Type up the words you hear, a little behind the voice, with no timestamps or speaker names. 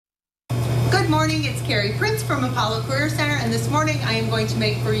Good morning, it's Carrie Prince from Apollo Career Center, and this morning I am going to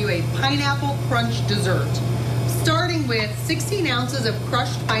make for you a pineapple crunch dessert. Starting with 16 ounces of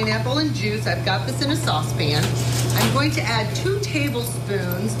crushed pineapple and juice. I've got this in a saucepan. I'm going to add 2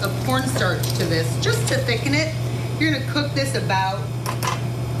 tablespoons of cornstarch to this just to thicken it. You're going to cook this about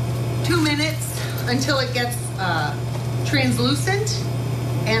 2 minutes until it gets translucent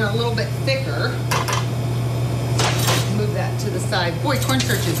and a little bit thicker. Move that to the side. Boy,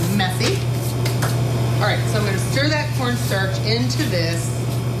 cornstarch is messy. All right, so I'm going to stir that cornstarch into this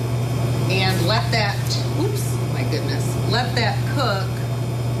and let that, oops, my goodness, let that cook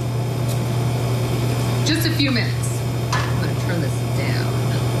just a few minutes. I'm going to turn this down.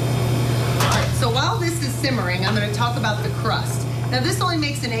 All right, so while this is simmering, I'm going to talk about the crust. Now, this only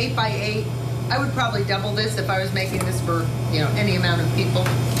makes an 8 by 8. I would probably double this if I was making this for, any amount of people.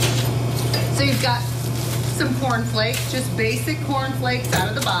 So you've got some corn flakes, just basic corn flakes out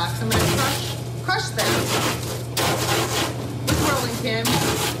of the box. I'm going to crush them with a rolling pin,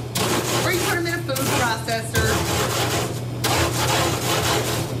 or you put them in a food processor.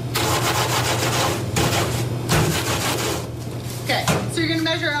 Okay, so you're going to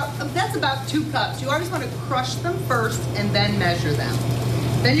measure out, that's about 2 cups. You always want to crush them first and then measure them.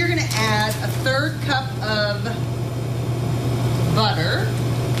 Then you're going to add a 1/3 cup of butter.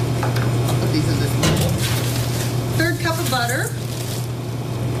 I'll put these in this bowl. 1/3 cup of butter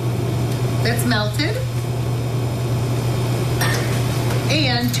that's melted,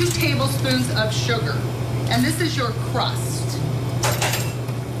 and 2 tablespoons of sugar. And this is your crust.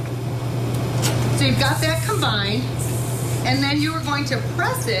 So you've got that combined, and then you are going to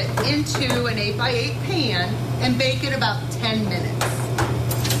press it into an 8 by 8 pan and bake it about 10 minutes.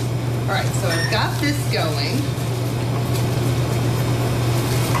 All right, so I've got this going.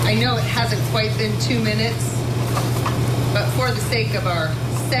 I know it hasn't quite been 2 minutes, but for the sake of our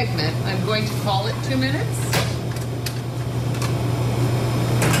segment, I'm going to call it 2 minutes.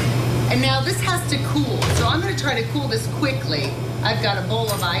 And now this has to cool, so I'm going to try to cool this quickly. I've got a bowl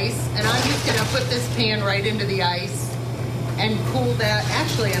of ice, and I'm just going to put this pan right into the ice and cool that.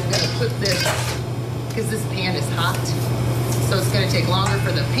 Actually, I'm going to put this, because this pan is hot, so it's going to take longer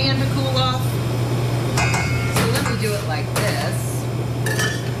for the pan to cool off. So let me do it like this.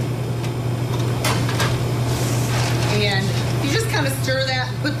 And you just kind of stir that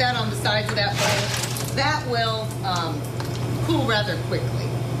and put that on the sides of that bowl. That will cool rather quickly.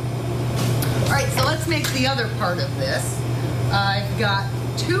 All right, so let's make the other part of this. I've got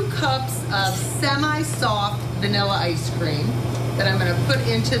 2 cups of semi-soft vanilla ice cream that I'm going to put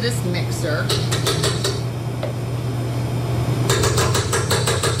into this mixer.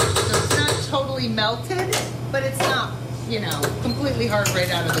 So it's not totally melted, but it's not, completely hard right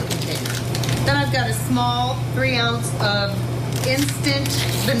out of the container. Then I've got a small 3 ounce of instant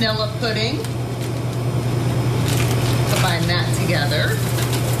vanilla pudding. Combine that together.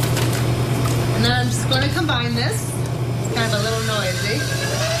 And then I'm just going to combine this. It's kind of a little noisy.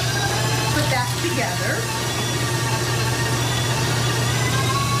 Put that together.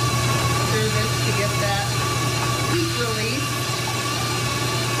 Stir this to get that heat release.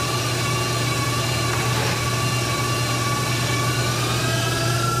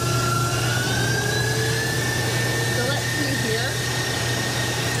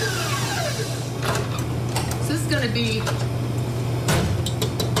 Going to be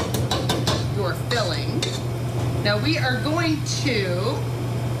your filling. Now we are going to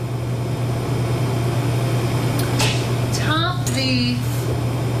top this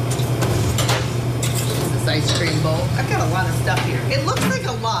ice cream bowl. I've got a lot of stuff here. It looks like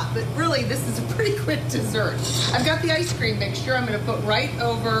a lot, but really this is a pretty quick dessert. I've got the ice cream mixture I'm going to put right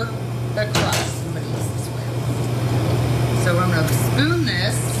over the crust. I'm going to use this one. So I'm going to spoon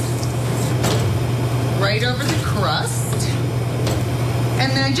this right over the crust,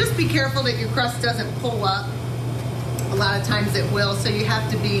 and then just be careful that your crust doesn't pull up. A lot of times it will, so you have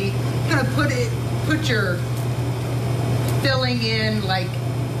to be kind of put your filling in like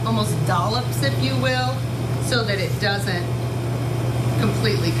almost dollops, if you will, so that it doesn't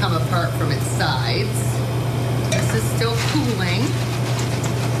completely come apart from its sides. This is still cooling.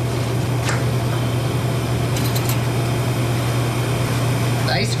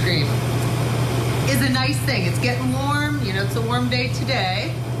 The ice cream is a nice thing. It's getting warm, it's a warm day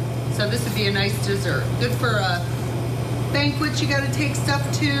today, so this would be a nice dessert. Good for a banquet you got to take stuff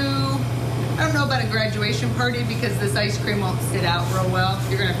to. I don't know about a graduation party because this ice cream won't sit out real well.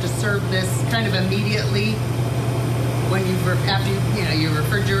 You're gonna have to serve this kind of immediately when after you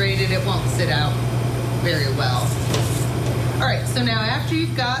refrigerate it. It won't sit out very well. All right, so now after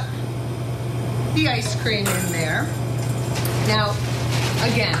you've got the ice cream in there, now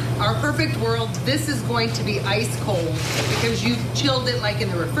Again, our perfect world, this is going to be ice cold because you've chilled it like in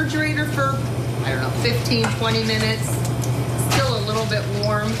the refrigerator for, I don't know, 15, 20 minutes. Still a little bit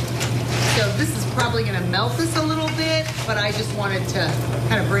warm. So this is probably gonna melt this a little bit, but I just wanted to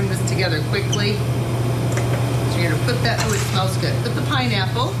kind of bring this together quickly. So you're gonna put that, oh, it smells good. Put the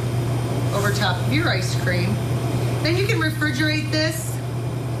pineapple over top of your ice cream. Then you can refrigerate this.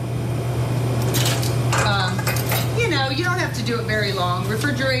 You know, you don't have to do it very long.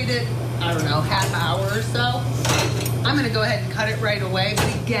 Refrigerate it, I don't know, half hour or so. I'm gonna go ahead and cut it right away,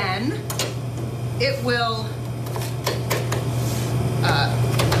 but again, it will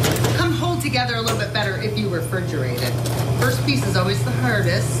come hold together a little bit better if you refrigerate it. First piece is always the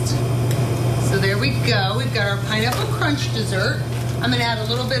hardest. So there we go. We've got our pineapple crunch dessert. I'm gonna add a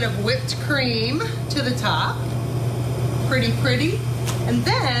little bit of whipped cream to the top. Pretty, pretty. And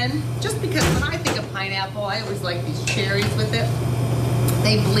then, just because when I think of pineapple, I always like these cherries with it.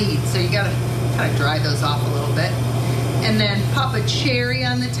 They bleed, so you gotta kind of dry those off a little bit. And then pop a cherry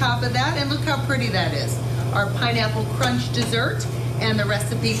on the top of that, and look how pretty that is. Our pineapple crunch dessert, and the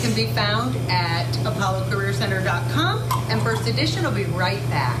recipe can be found at apollocareercenter.com, and First Edition will be right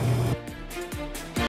back.